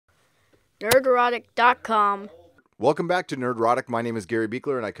Nerderotic.com. Welcome back to Nerdrotic. My name is Gary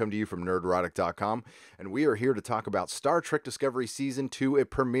Beekler, and I come to you from Nerdrotic.com. And we are here to talk about Star Trek Discovery Season 2. It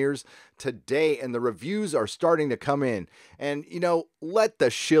premieres today, and the reviews are starting to come in. And, let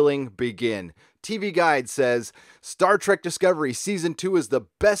the shilling begin. TV Guide says, Star Trek Discovery Season 2 is the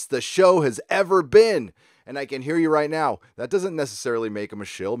best the show has ever been. And I can hear you right now. That doesn't necessarily make them a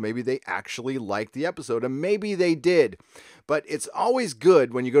shill. Maybe they actually liked the episode, and maybe they did. But it's always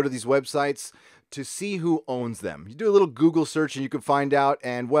good when you go to these websites to see who owns them. You do a little Google search and you can find out.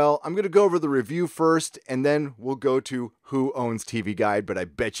 And well, I'm going to go over the review first, and then we'll go to who owns TV Guide, but I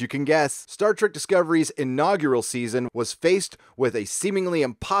bet you can guess. Star Trek Discovery's inaugural season was faced with a seemingly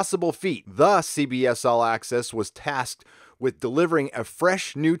impossible feat. The CBS All Access was tasked with delivering a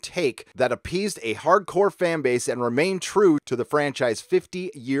fresh new take that appeased a hardcore fan base and remained true to the franchise's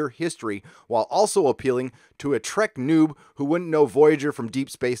 50-year history, while also appealing to a Trek noob who wouldn't know Voyager from Deep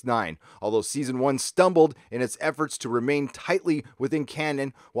Space Nine. Although Season 1 stumbled in its efforts to remain tightly within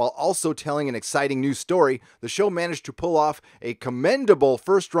canon while also telling an exciting new story, the show managed to pull off a commendable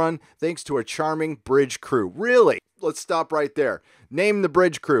first run thanks to a charming bridge crew. Really? Let's stop right there. Name the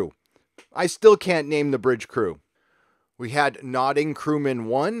bridge crew. I still can't name the bridge crew. We had Nodding Crewman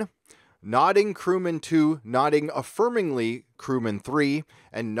 1, Nodding Crewman 2, Nodding Affirmingly Crewman 3,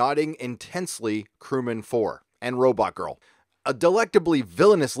 and Nodding Intensely Crewman 4, and Robot Girl. A delectably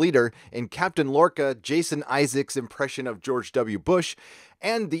villainous leader in Captain Lorca, Jason Isaacs' impression of George W. Bush,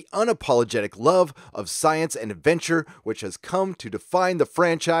 and the unapologetic love of science and adventure which has come to define the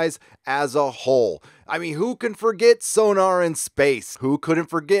franchise as a whole. I mean, who can forget sonar in space? Who couldn't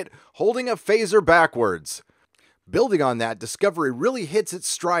forget holding a phaser backwards? Building on that, Discovery really hits its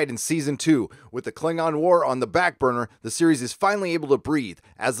stride in Season 2. With the Klingon War on the back burner, the series is finally able to breathe.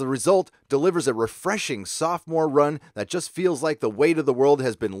 As the result, delivers a refreshing sophomore run that just feels like the weight of the world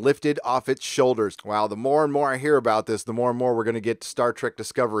has been lifted off its shoulders. Wow, the more and more I hear about this, the more and more we're going to get to Star Trek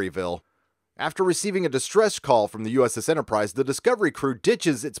Discoveryville. After receiving a distress call from the USS Enterprise, the Discovery crew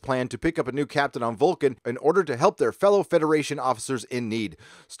ditches its plan to pick up a new captain on Vulcan in order to help their fellow Federation officers in need.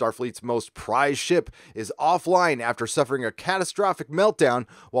 Starfleet's most prized ship is offline after suffering a catastrophic meltdown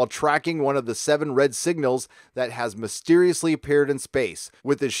while tracking one of the 7 red signals that has mysteriously appeared in space.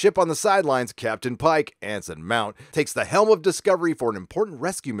 With his ship on the sidelines, Captain Pike, Anson Mount, takes the helm of Discovery for an important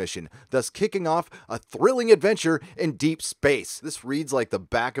rescue mission, thus kicking off a thrilling adventure in deep space. This reads like the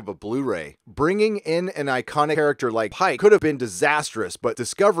back of a Blu-ray. Bringing in an iconic character like Pike could have been disastrous, but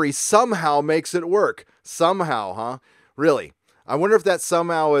Discovery somehow makes it work. Somehow, huh? Really? I wonder if that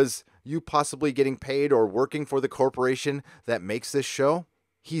somehow is you possibly getting paid or working for the corporation that makes this show?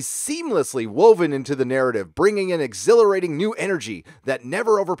 He's seamlessly woven into the narrative, bringing in exhilarating new energy that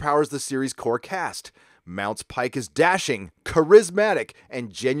never overpowers the series' core cast. Mount's Pike is dashing, charismatic,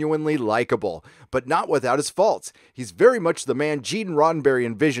 and genuinely likable, but not without his faults. He's very much the man Gene Roddenberry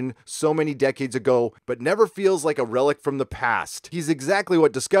envisioned so many decades ago, but never feels like a relic from the past. He's exactly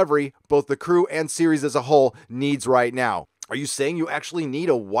what Discovery, both the crew and series as a whole, needs right now. Are you saying you actually need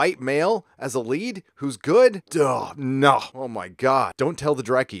a white male as a lead who's good? Duh, no. Oh my god. Don't tell the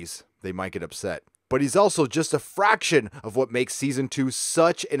Drekkies. They might get upset. But he's also just a fraction of what makes Season 2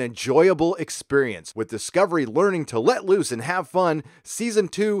 such an enjoyable experience. With Discovery learning to let loose and have fun, Season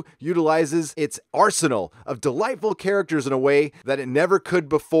 2 utilizes its arsenal of delightful characters in a way that it never could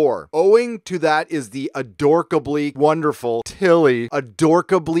before. Owing to that is the adorkably wonderful Tilly.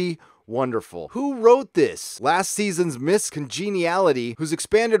 Adorkably wonderful. Who wrote this? Last season's Miss Congeniality, whose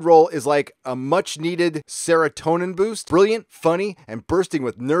expanded role is like a much-needed serotonin boost. Brilliant, funny, and bursting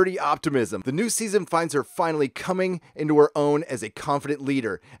with nerdy optimism. The new season finds her finally coming into her own as a confident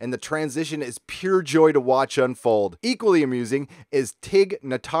leader, and the transition is pure joy to watch unfold. Equally amusing is Tig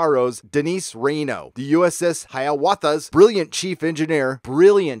Notaro's Denise Reno, the USS Hiawatha's brilliant chief engineer,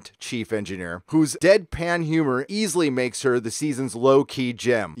 whose deadpan humor easily makes her the season's low-key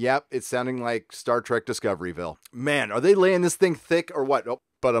gem. Yep, it's sounding like Star Trek Discoveryville. Man, are they laying this thing thick or what? Oh.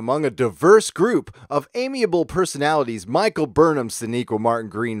 But among a diverse group of amiable personalities, Michael Burnham's Sonequa Martin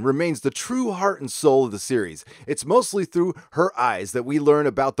Green remains the true heart and soul of the series. It's mostly through her eyes that we learn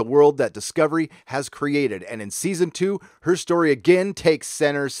about the world that Discovery has created, and in Season 2, her story again takes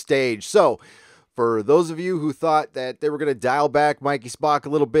center stage. So, for those of you who thought that they were going to dial back Mikey Spock a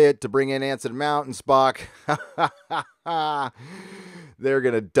little bit to bring in Anson Mount and Spock, they're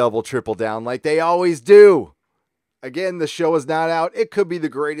going to double, triple down like they always do. Again, the show is not out. It could be the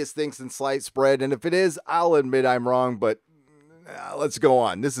greatest thing since sliced bread, and if it is, I'll admit I'm wrong, but let's go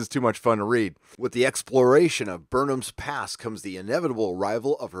on. This is too much fun to read. With the exploration of Burnham's past comes the inevitable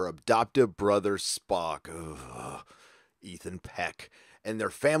arrival of her adoptive brother, Spock. Ugh. Ethan Peck and their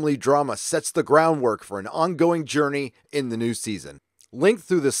family drama sets the groundwork for an ongoing journey in the new season. Linked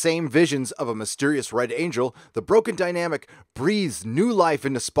through the same visions of a mysterious red angel, the broken dynamic breathes new life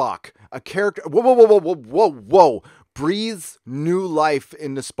into Spock. A character... Whoa. Breathes new life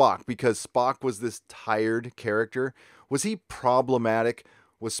into Spock because Spock was this tired character. Was he problematic?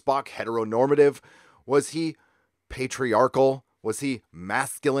 Was Spock heteronormative? Was he patriarchal? Was he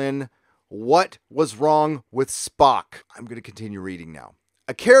masculine? What was wrong with Spock? I'm going to continue reading now.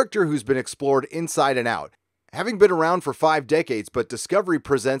 A character who's been explored inside and out. Having been around for 5 decades, but Discovery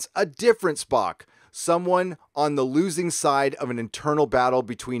presents a different Spock. Someone on the losing side of an internal battle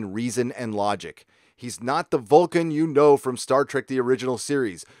between reason and logic. He's not the Vulcan you know from Star Trek the original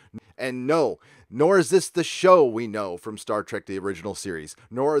series. And no, nor is this the show we know from Star Trek the original series.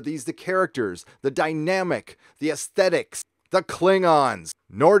 Nor are these the characters, the dynamic, the aesthetics, the Klingons.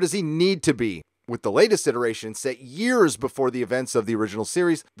 Nor does he need to be. With the latest iteration set years before the events of the original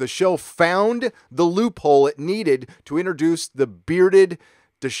series, the show found the loophole it needed to introduce the bearded,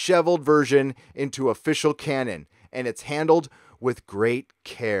 disheveled version into official canon, and it's handled with great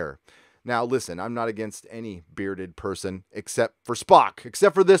care. Now listen, I'm not against any bearded person except for Spock,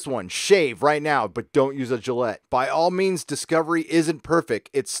 except for this one. Shave right now, but don't use a Gillette. By all means, Discovery isn't perfect.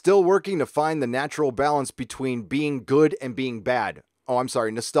 It's still working to find the natural balance between being good and being bad.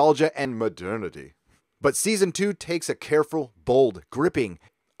 Nostalgia and modernity. But Season 2 takes a careful, bold, gripping,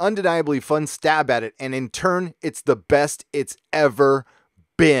 undeniably fun stab at it, and in turn, it's the best it's ever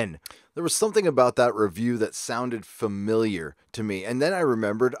been. There was something about that review that sounded familiar to me, and then I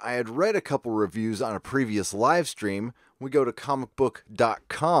remembered I had read a couple reviews on a previous live stream. We go to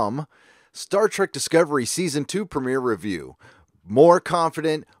comicbook.com, Star Trek Discovery Season 2 premiere review. More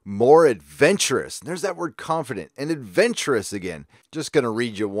confident, more adventurous. There's that word confident and adventurous again. Just going to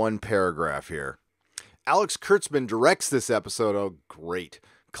read you one paragraph here. Alex Kurtzman directs this episode. Oh, great.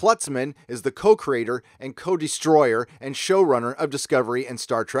 Klutzman is the co-creator and co-destroyer and showrunner of Discovery and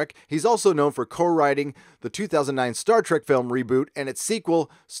Star Trek. He's also known for co-writing the 2009 Star Trek film reboot and its sequel,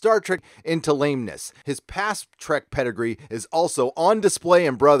 Star Trek Into Lameness. His past Trek pedigree is also on display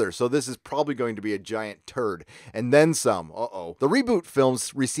in Brother, so this is probably going to be a giant turd. And then some. The reboot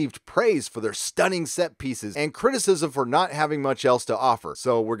films received praise for their stunning set pieces and criticism for not having much else to offer.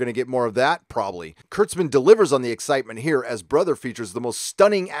 So we're going to get more of that, probably. Kurtzman delivers on the excitement here as Brother features the most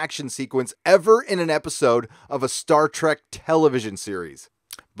stunning action sequence ever in an episode of a Star Trek television series.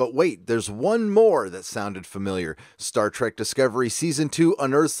 But wait, there's one more that sounded familiar. Star Trek Discovery Season 2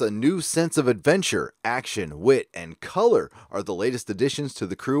 unearths a new sense of adventure. Action, wit, and color are the latest additions to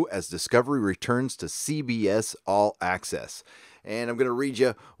the crew as Discovery returns to CBS All Access. And I'm going to read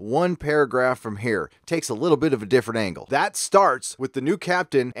you one paragraph from here. It takes a little bit of a different angle. That starts with the new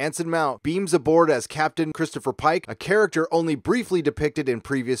captain, Anson Mount, beams aboard as Captain Christopher Pike, a character only briefly depicted in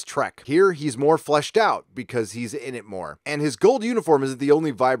previous Trek. Here, he's more fleshed out because he's in it more. And his gold uniform isn't the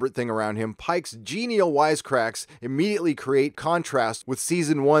only vibrant thing around him. Pike's genial wisecracks immediately create contrast with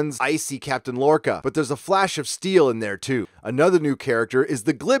Season 1's icy Captain Lorca, but there's a flash of steel in there too. Another new character is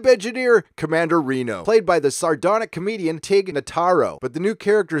the glib engineer, Commander Reno, played by the sardonic comedian Tig Notaro. But the new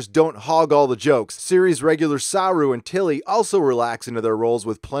characters don't hog all the jokes. Series regular Saru and Tilly also relax into their roles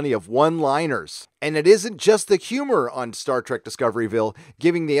with plenty of one-liners. And it isn't just the humor on Star Trek Discoveryville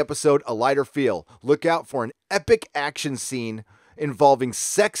giving the episode a lighter feel. Look out for an epic action scene involving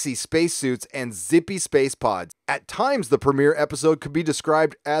sexy spacesuits and zippy space pods. At times, the premiere episode could be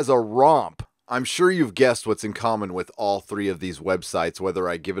described as a romp. I'm sure you've guessed what's in common with all three of these websites, whether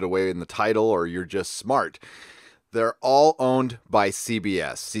I give it away in the title or you're just smart. They're all owned by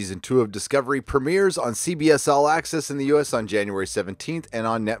CBS. Season 2 of Discovery premieres on CBS All Access in the US on January 17th and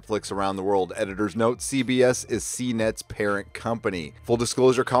on Netflix around the world. Editor's note, CBS is CNET's parent company. Full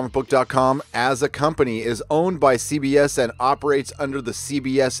disclosure, comicbook.com as a company is owned by CBS and operates under the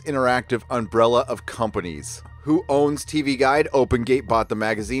CBS Interactive umbrella of companies. Who owns TV Guide? OpenGate bought the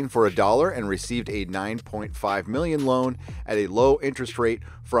magazine for $1 and received a $9.5 million loan at a low interest rate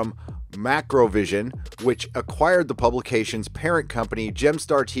from Macrovision, which acquired the publication's parent company,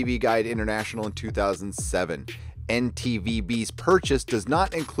 Gemstar TV Guide International, in 2007. NTVB's purchase does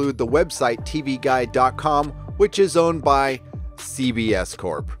not include the website tvguide.com, which is owned by CBS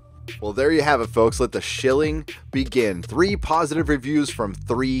Corp. Well, there you have it, folks. Let the shilling begin. 3 positive reviews from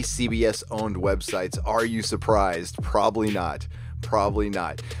 3 CBS-owned websites. Are you surprised? Probably not. Probably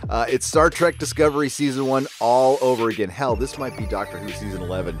not. It's Star Trek Discovery Season 1 all over again. Hell, this might be Doctor Who Season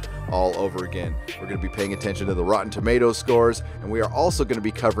 11 all over again. We're going to be paying attention to the Rotten Tomatoes scores, and we are also going to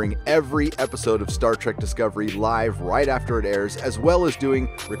be covering every episode of Star Trek Discovery live right after it airs, as well as doing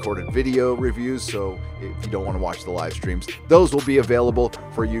recorded video reviews. So if you don't want to watch the live streams, those will be available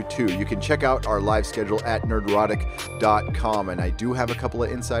for you too. You can check out our live schedule at nerdrotic.com, and I do have a couple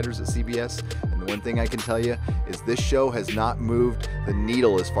of insiders at CBS, and the one thing I can tell you is this show has not moved the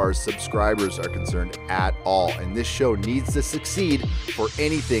needle as far as subscribers are concerned at all, and this show needs to succeed for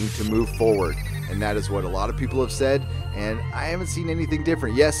anything to move forward, and that is what a lot of people have said, and I haven't seen anything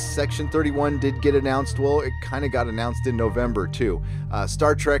different. Yes, Section 31 did get announced. Well, it kind of got announced in November too.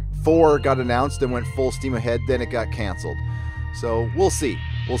 Star Trek 4 got announced and went full steam ahead, then it got canceled. So we'll see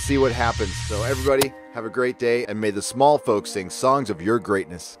what happens. So everybody have a great day, and may the small folks sing songs of your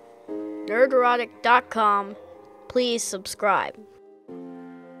greatness. Nerdrotic.com. Please subscribe.